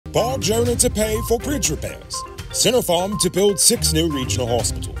barge owner to pay for bridge repairs, Sinopharm to build 6 new regional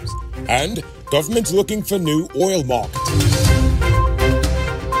hospitals, and government looking for new oil market.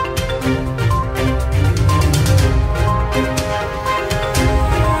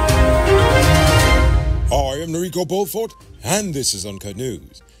 I am Noriko Bulford, and this is Uncut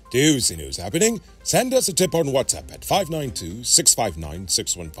News. Do you see news happening? Send us a tip on WhatsApp at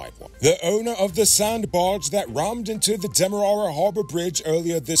 592-659-6151. The owner of the sand barge that rammed into the Demerara Harbor Bridge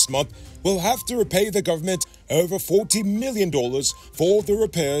earlier this month will have to repay the government over $40 million for the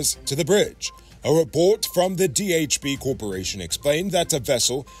repairs to the bridge. A report from the DHB Corporation explained that a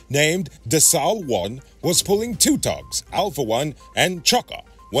vessel named Desal 1 was pulling 2 tugs, Alpha 1 and Chaka,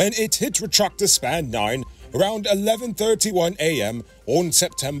 when it hit retractor span 9 around 11:31 a.m. on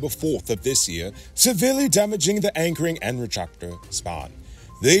September 4th of this year, severely damaging the anchoring and retractor span.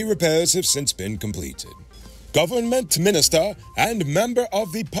 The repairs have since been completed. Government Minister and member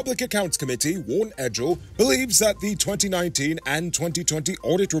of the Public Accounts Committee, Warren Edgell, believes that the 2019 and 2020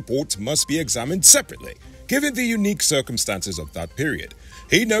 audit reports must be examined separately, given the unique circumstances of that period.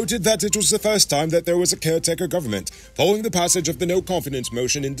 He noted that it was the first time that there was a caretaker government following the passage of the no-confidence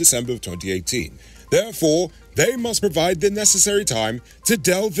motion in December of 2018. Therefore, they must provide the necessary time to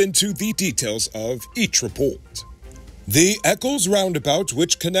delve into the details of each report. The Eccles Roundabout,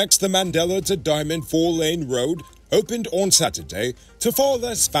 which connects the Mandela to Diamond 4-lane road, opened on Saturday to far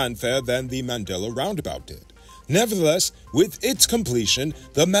less fanfare than the Mandela Roundabout did. Nevertheless, with its completion,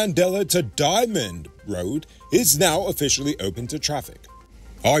 the Mandela to Diamond road is now officially open to traffic.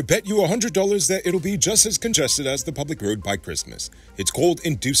 I bet you $100 that it'll be just as congested as the public road by Christmas. It's called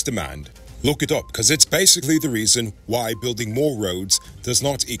induced demand. Look it up, because it's basically the reason why building more roads does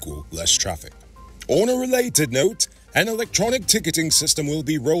not equal less traffic. On a related note, an electronic ticketing system will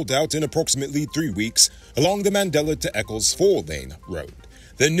be rolled out in approximately 3 weeks along the Mandela to Eccles 4-lane road.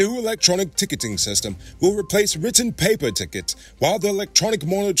 The new electronic ticketing system will replace written paper tickets, while the electronic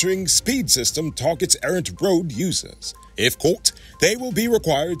monitoring speed system targets errant road users. If caught, they will be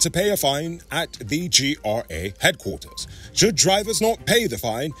required to pay a fine at the GRA headquarters. Should drivers not pay the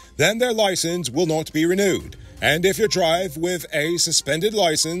fine, then their license will not be renewed. And if you drive with a suspended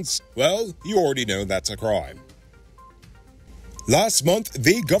license, well, you already know that's a crime. Last month,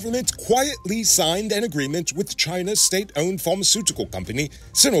 the government quietly signed an agreement with China's state-owned pharmaceutical company,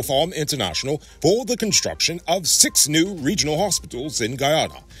 Sinopharm International, for the construction of 6 new regional hospitals in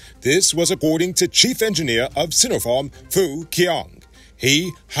Guyana. This was according to Chief Engineer of Sinopharm, Fu Qiang.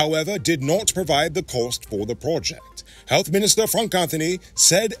 He, however, did not provide the cost for the project. Health Minister Frank Anthony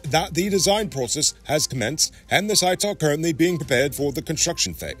said that the design process has commenced and the sites are currently being prepared for the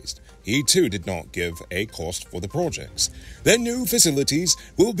construction phase. He too did not give a cost for the projects. The new facilities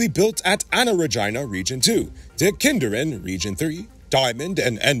will be built at Anna Regina Region 2, De Kinderen Region 3, Diamond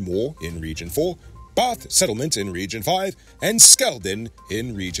and Enmore in Region 4, Bath Settlement in Region 5, and Skeldon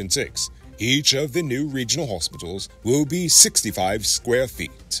in Region 6. Each of the new regional hospitals will be 65 square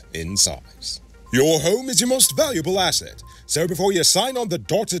feet in size. Your home is your most valuable asset, so before you sign on the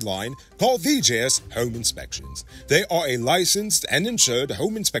dotted line, call VJS Home Inspections. They are a licensed and insured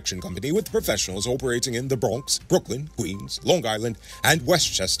home inspection company with professionals operating in the Bronx, Brooklyn, Queens, Long Island, and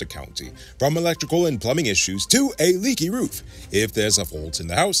Westchester County, from electrical and plumbing issues to a leaky roof. If there's a fault in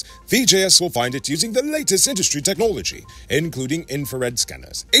the house, VJS will find it using the latest industry technology, including infrared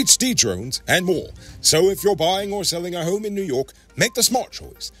scanners, HD drones, and more. So if you're buying or selling a home in New York, make the smart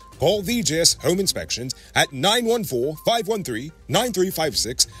choice. Call VJS Home Inspections at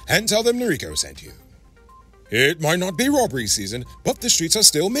 914-513-9356 and tell them Noriko sent you. It might not be robbery season, but the streets are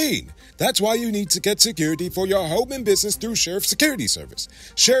still mean. That's why you need to get security for your home and business through Sheriff Security Service.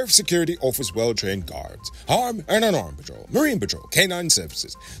 Sheriff Security offers well-trained guards, armed and unarmed patrol, marine patrol, canine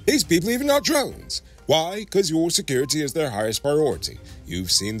services. These people even have drones. Why? Because your security is their highest priority.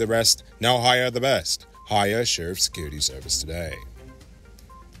 You've seen the rest, now hire the best. Hire Sheriff Security Service today.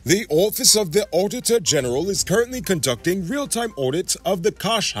 The Office of the Auditor General is currently conducting real-time audits of the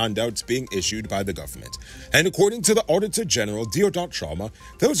cash handouts being issued by the government. And according to the Auditor General, Deodat Sharma,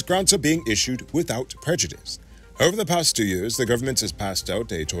 those grants are being issued without prejudice. Over the past 2 years, the government has passed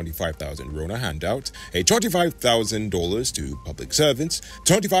out a $25,000 Rona handout, a $25,000 to public servants,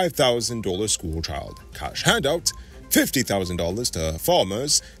 $25,000 school child cash handout, $50,000 to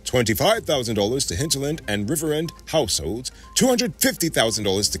farmers, $25,000 to hinterland and riverend households,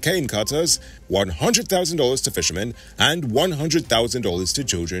 $250,000 to cane cutters, $100,000 to fishermen, and $100,000 to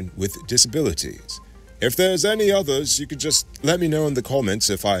children with disabilities. If there's any others, you could just let me know in the comments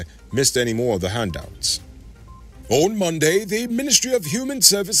if I missed any more of the handouts. On Monday, the Ministry of Human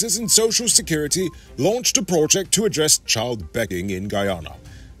Services and Social Security launched a project to address child begging in Guyana.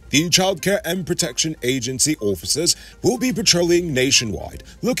 The Child Care and Protection Agency officers will be patrolling nationwide,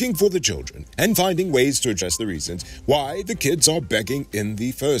 looking for the children and finding ways to address the reasons why the kids are begging in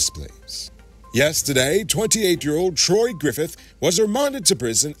the first place. Yesterday, 28-year-old Troy Griffith was remanded to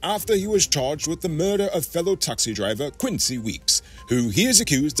prison after he was charged with the murder of fellow taxi driver Quincy Weeks, who he is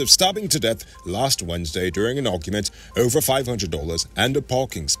accused of stabbing to death last Wednesday during an argument over $500 and a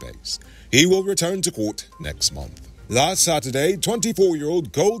parking space. He will return to court next month. Last Saturday,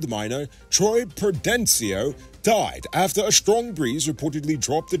 24-year-old gold miner Troy Prudencio died after a strong breeze reportedly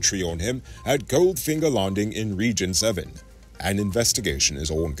dropped a tree on him at Goldfinger Landing in Region 7. An investigation is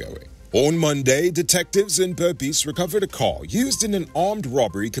ongoing. On Monday, detectives in Berbice recovered a car used in an armed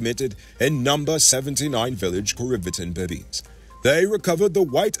robbery committed in number 79 village, Corriverton, Berbice. They recovered the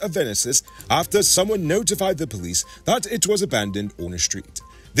white Avenesis after someone notified the police that it was abandoned on a street.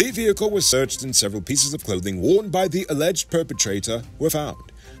 The vehicle was searched and several pieces of clothing worn by the alleged perpetrator were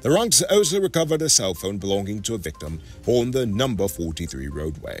found. The ranks also recovered a cell phone belonging to a victim on the number 43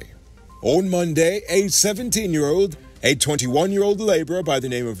 roadway. On Monday, a 17-year-old, a 21-year-old laborer by the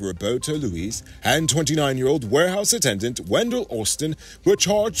name of Roberto Luis, and 29-year-old warehouse attendant Wendell Austin were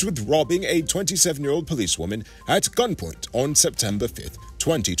charged with robbing a 27-year-old policewoman at gunpoint on September 5,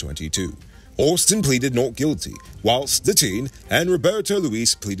 2022. Austin pleaded not guilty, whilst the teen and Roberto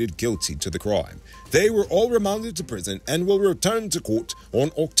Luis pleaded guilty to the crime. They were all remanded to prison and will return to court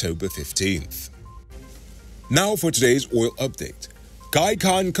on October 15th. Now for today's oil update.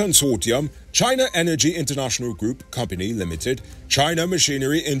 Guyana Consortium, China Energy International Group Company Limited, China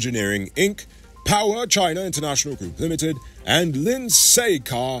Machinery Engineering Inc., Power China International Group Limited, and Lin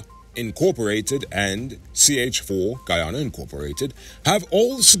Seika Incorporated and CH4 Guyana Incorporated have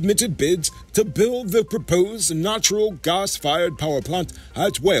all submitted bids to build the proposed natural gas-fired power plant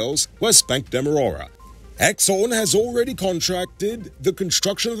at Wales, West Bank Demerara. Exxon has already contracted the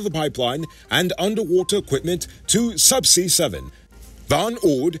construction of the pipeline and underwater equipment to Subsea 7, Van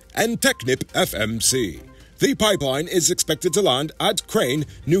Oord and Technip FMC. The pipeline is expected to land at Crane,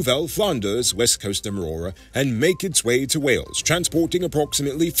 Nouvelle Flanders, West Coast Demerara, and make its way to Wales, transporting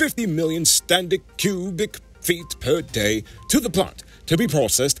approximately 50 million standard cubic feet per day to the plant to be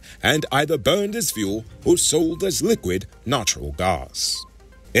processed and either burned as fuel or sold as liquid natural gas.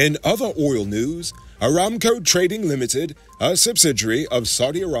 In other oil news, Aramco Trading Limited, a subsidiary of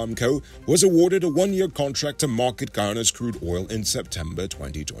Saudi Aramco, was awarded a one-year contract to market Guyana's crude oil in September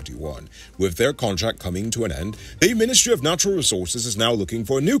 2021. With their contract coming to an end, the Ministry of Natural Resources is now looking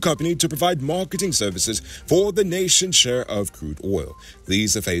for a new company to provide marketing services for the nation's share of crude oil.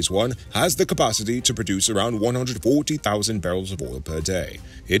 Liza Phase 1 has the capacity to produce around 140,000 barrels of oil per day.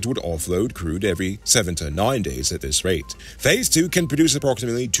 It would offload crude every 7 to 9 days at this rate. Phase 2 can produce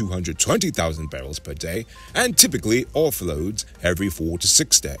approximately 220,000 barrels per day and typically offloads every 4 to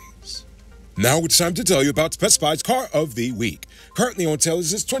 6 days. Now it's time to tell you about Best Buy's Car of the Week. Currently on sale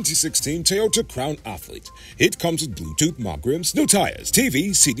is this 2016 Toyota Crown Athlete. It comes with Bluetooth, mug rims, new tires,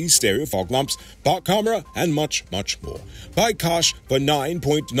 TV, CD, stereo, fog lamps, back camera, and much, much more. Buy cash for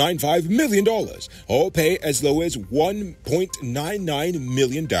 $9.95 million or pay as low as $1.99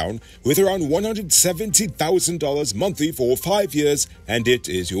 million down with around $170,000 monthly for 5 years, and it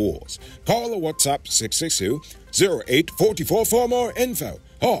is yours. Call or WhatsApp 662-0844 for more info.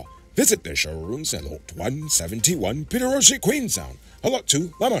 Or visit their showrooms at Lot 171 Pidoroshi, Queenstown, or Lot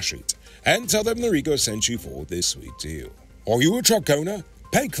 2 Lama Street, and tell them Norigo sent you for this sweet deal. Are you a truck owner?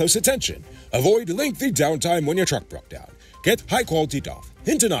 Pay close attention. Avoid lengthy downtime when your truck broke down. Get high-quality DAF,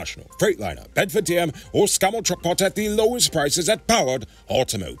 International, Freightliner, Bedford TM, or Scammell truck parts at the lowest prices at Powered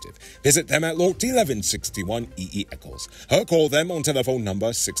Automotive. Visit them at Lot 1161 EE Eccles, or call them on telephone number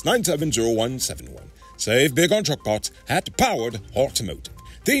 6970171. Save big on truck parts at Powered Automotive,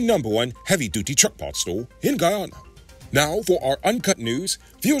 the #1 heavy-duty truck parts store in Guyana. Now for our Uncut News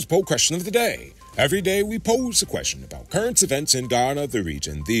Viewers Poll Question of the Day. Every day we pose a question about current events in Guyana, the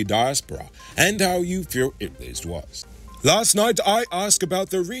region, the diaspora, and how you feel it is to us. Last night I asked about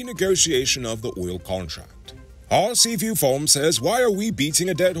the renegotiation of the oil contract. Our Seaview Farm says, why are we beating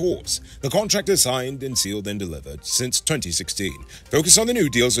a dead horse? The contract is signed and sealed and delivered since 2016. Focus on the new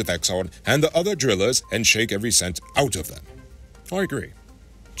deals with Exxon and the other drillers and shake every cent out of them. I agree.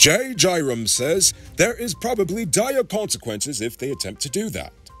 Jay Jairam says, there is probably dire consequences if they attempt to do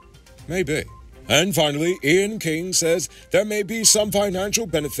that. Maybe. And finally, Ian King says there may be some financial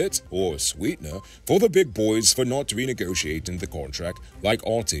benefit or sweetener for the big boys for not renegotiating the contract like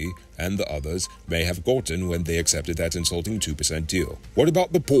Artie and the others may have gotten when they accepted that insulting 2% deal. What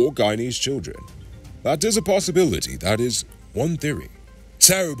about the poor Guyanese children? That is a possibility. That is one theory.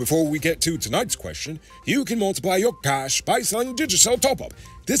 So, before we get to tonight's question, you can multiply your cash by selling Digicel Top-Up.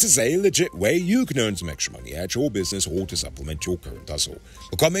 This is a legit way you can earn some extra money at your business or to supplement your current hustle.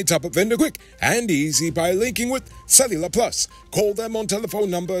 Become a top-up vendor quick and easy by linking with Cellular Plus. Call them on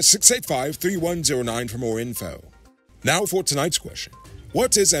telephone number 685-3109 for more info. Now for tonight's question.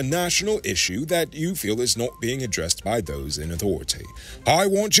 What is a national issue that you feel is not being addressed by those in authority? I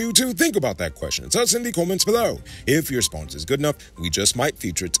want you to think about that question. Tell us in the comments below. If your response is good enough, we just might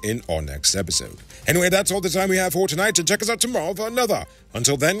feature it in our next episode. Anyway, that's all the time we have for tonight, and check us out tomorrow for another.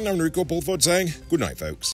 Until then, I'm Rico Pulford saying good night, folks.